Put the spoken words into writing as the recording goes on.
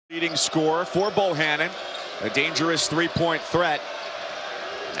Leading score for Bohannon, a dangerous three-point threat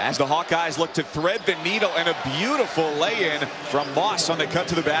as the Hawkeyes look to thread the needle, and a beautiful lay-in from Moss on the cut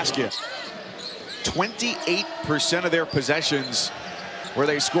to the basket. 28% of their possessions where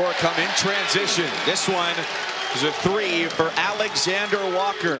they score come in transition. This one is a three for Alexander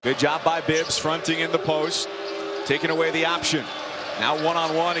Walker. Good job by Bibbs fronting in the post, taking away the option. Now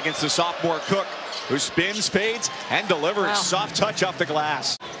one-on-one against the sophomore Cook, who spins, fades, and delivers. Wow. Soft touch off the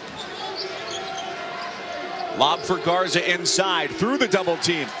glass. Lob for Garza inside through the double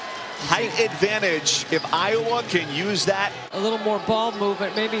team. Height advantage if Iowa can use that. A little more ball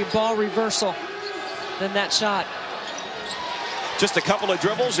movement, maybe ball reversal than that shot. Just a couple of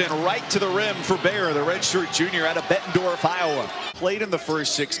dribbles and right to the rim for Bayer, the redshirt junior out of Bettendorf, Iowa. Played in the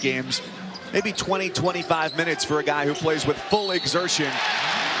first 6 games, maybe 20-25 minutes for a guy who plays with full exertion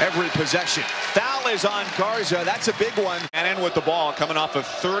every possession. Foul is on Garza. That's a big one. And in with the ball, coming off a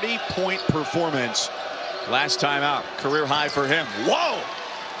 30-point performance last time out. Career high for him. Whoa!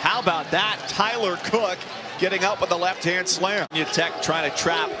 How about that? Tyler Cook getting up with the left-hand slam. Tech trying to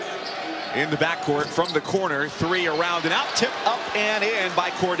trap in the backcourt from the corner. 3 around and out. Tip up and in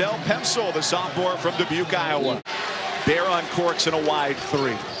by Cordell Pemsel, the sophomore from Dubuque, Iowa. Bear on corks and a wide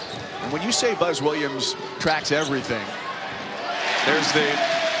 3. And when you say Buzz Williams tracks everything, there's the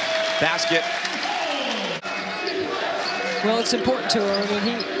basket. Well, it's important to her. I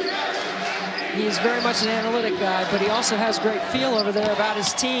mean, he is very much an analytic guy, but he also has great feel over there about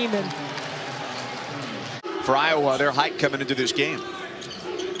his team. And for Iowa, their height coming into this game.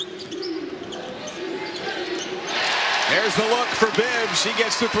 There's the look for Bibbs. He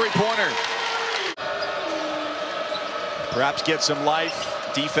gets the three-pointer. Perhaps get some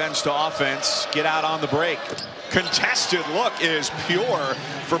life, defense to offense, get out on the break. Contested look is pure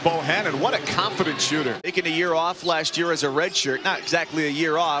for Bohannon. What a confident shooter. Taking a year off last year as a redshirt. Not exactly a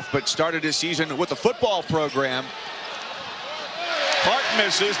year off, but started his season with the football program. Clark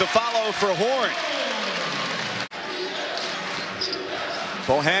misses the follow for Horn.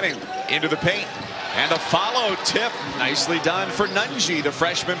 Bohannon into the paint. And a follow tip. Nicely done for Nunji, the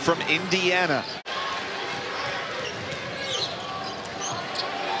freshman from Indiana.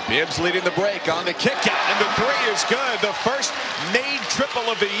 Bibbs leading the break on the kick out, and the 3 is good. The first made triple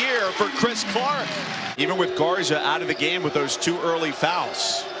of the year for Chris Clark. Even with Garza out of the game with those 2 early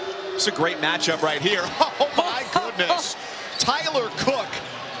fouls. It's a great matchup right here. Oh my goodness. Tyler Cook.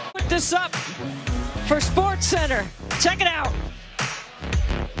 put this up for Sports Center. Check it out.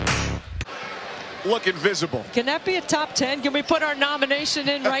 Looking visible. Can that be a top 10? Can we put our nomination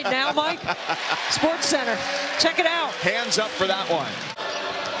in right now, Mike? Sports Center. Check it out. Hands up for that one.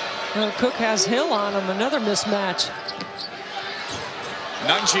 Cook has Hill on him. Another mismatch.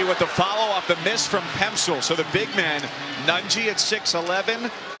 Nunji with the follow off the miss from Pemsel. So the big man, Nunji at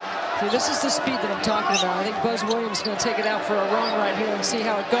 6'11". See, this is the speed that I'm talking about. I think Buzz Williams is going to take it out for a run right here and see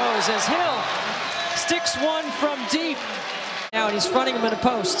how it goes as Hill sticks one from deep. Now, and he's fronting him in a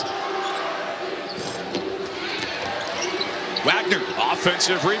post. Wagner,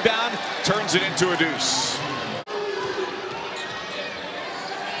 offensive rebound, turns it into a deuce.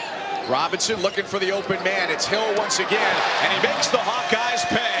 Robinson looking for the open man. It's Hill once again, and he makes the Hawkeyes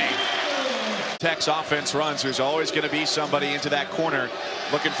pay. Tech's offense runs. There's always going to be somebody into that corner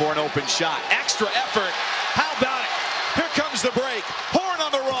looking for an open shot. Extra effort. How about it? Here comes the break. Horn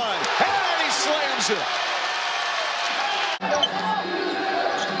on the run, and he slams it.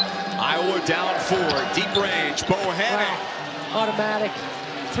 Iowa down 4, deep range. Bohannon. Wow. Automatic.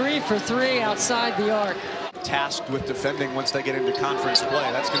 3 for 3 outside the arc. Tasked with defending once they get into conference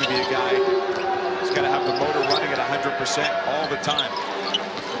play. That's going to be a guy who's got to have the motor running at 100% all the time.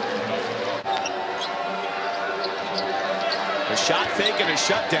 A shot fake and a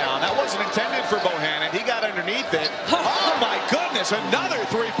shutdown. That wasn't intended for Bohannon. He got underneath it. Oh my goodness, another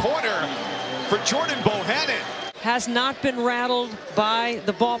three-pointer for Jordan Bohannon. Has not been rattled by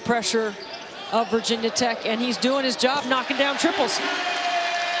the ball pressure of Virginia Tech, and he's doing his job knocking down triples.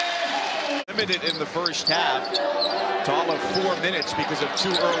 Limited in the first half to all of 4 minutes because of 2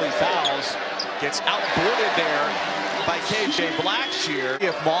 early fouls. Gets outboarded there by KJ Blackshear.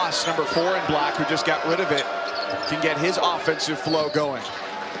 If Moss, number 4 in black, who just got rid of it, can get his offensive flow going.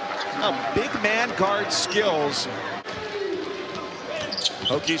 Big man guard skills.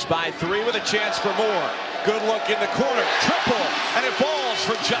 Hokies by 3 with a chance for more. Good look in the corner, triple, and it falls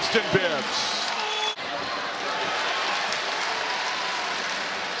for Justin Bibbs.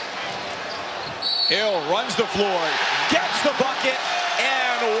 Hill runs the floor, gets the bucket,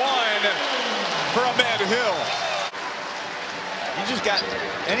 and 1 for Ahmed Hill. You just got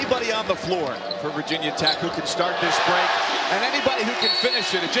anybody on the floor for Virginia Tech who can start this break, and anybody who can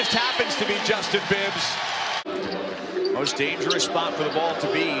finish it. It just happens to be Justin Bibbs. Most dangerous spot for the ball to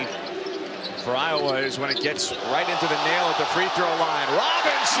be for Iowa is when it gets right into the nail at the free throw line.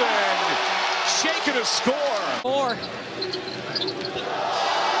 Robinson shaking a score.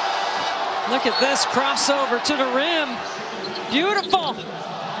 Look at this crossover to the rim. Beautiful.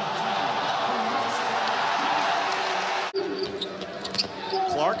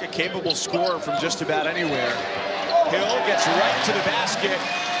 Clark, a capable scorer from just about anywhere. Hill gets right to the basket,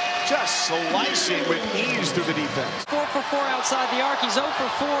 just slicing with ease through the defense. 4 for 4 outside the arc. He's 0 for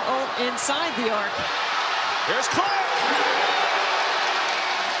 4 inside the arc. Here's Clark.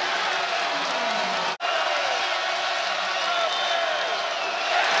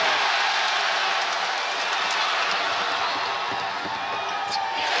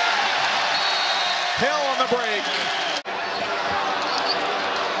 Hill on the break.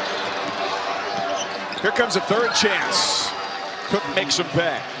 Here comes a third chance. Cook makes him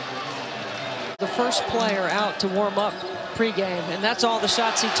pay. The first player out to warm up pregame, and that's all the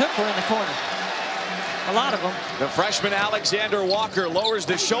shots he took were in the corner. A lot of them. The freshman Alexander Walker lowers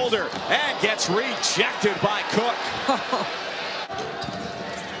the shoulder and gets rejected by Cook.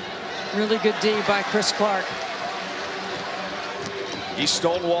 Really good D by Chris Clark. He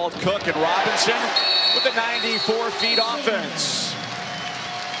stonewalled Cook, and Robinson with a 94-feet offense.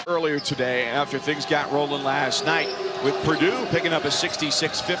 Earlier today, after things got rolling last night, with Purdue picking up a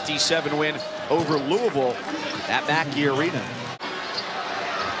 66-57 win over Louisville at Mackey Arena.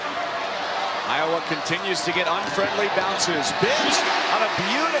 Iowa continues to get unfriendly bounces. Bibbs on a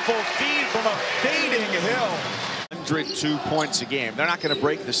beautiful feed from a fading Hill. 102 points a game. They're not going to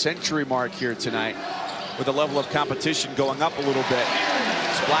break the century mark here tonight with the level of competition going up a little bit.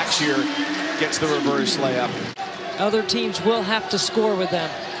 Blackshear gets the reverse layup. Other teams will have to score with them.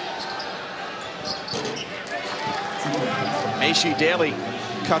 Macy Daly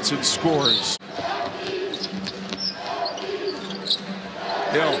cuts and scores.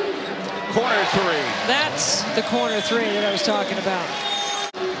 Hill, corner three. That's the corner three that I was talking about.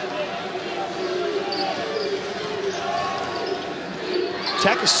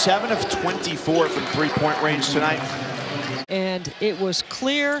 Tech is 7 of 24 from three-point range tonight. And it was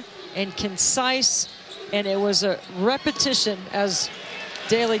clear and concise, and it was a repetition as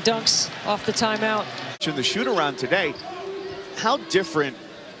Daly dunks off the timeout. In the shoot-around today, how different,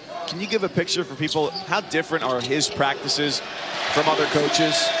 can you give a picture for people, how different are his practices from other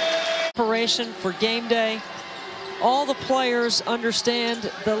coaches? Preparation for game day. All the players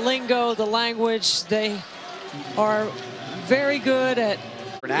understand the lingo, the language. They are very good at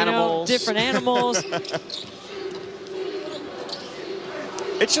different animals.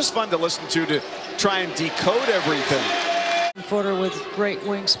 It's just fun to listen to try and decode everything. Footer with great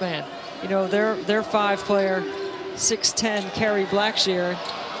wingspan. You know, their 5-player, 6'10", Kerry Blackshear.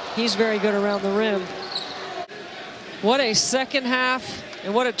 He's very good around the rim. What a second half,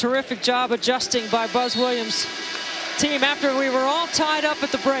 and what a terrific job adjusting by Buzz Williams' team after we were all tied up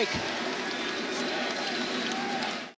at the break.